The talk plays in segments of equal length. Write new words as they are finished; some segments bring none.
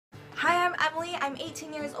Hi, I'm Emily. I'm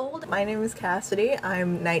 18 years old. My name is Cassidy.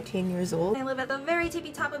 I'm 19 years old. I live at the very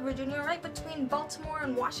tippy top of Virginia, right between Baltimore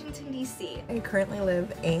and Washington, D.C. I currently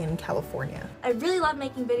live in California. I really love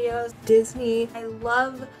making videos. Disney. I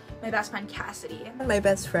love my best friend Cassidy. And my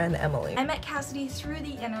best friend Emily. I met Cassidy through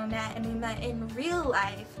the internet and we met in real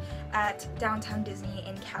life at Downtown Disney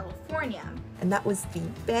in California. And that was the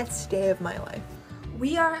best day of my life.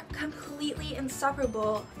 We are completely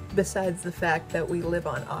inseparable. Besides the fact that we live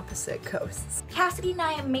on opposite coasts. Cassidy and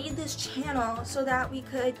I made this channel so that we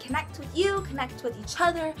could connect with you, connect with each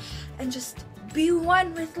other, and just be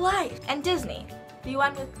one with life and Disney. Be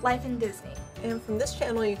one with life and Disney. And from this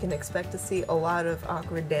channel you can expect to see a lot of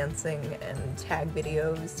awkward dancing and tag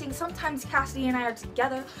videos. Sometimes Cassidy and I are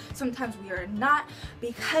together, sometimes we are not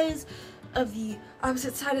because of the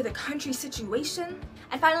opposite side of the country situation.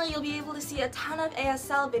 And finally, you'll be able to see a ton of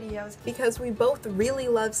ASL videos. Because we both really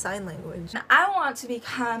love sign language. And I want to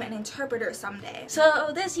become an interpreter someday.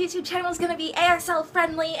 So this YouTube channel is going to be ASL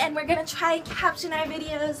friendly and we're going to try and caption our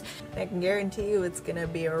videos. I can guarantee you it's going to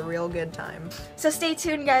be a real good time. So stay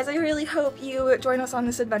tuned guys, I really hope you join us on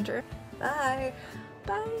this adventure. Bye!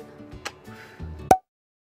 Bye!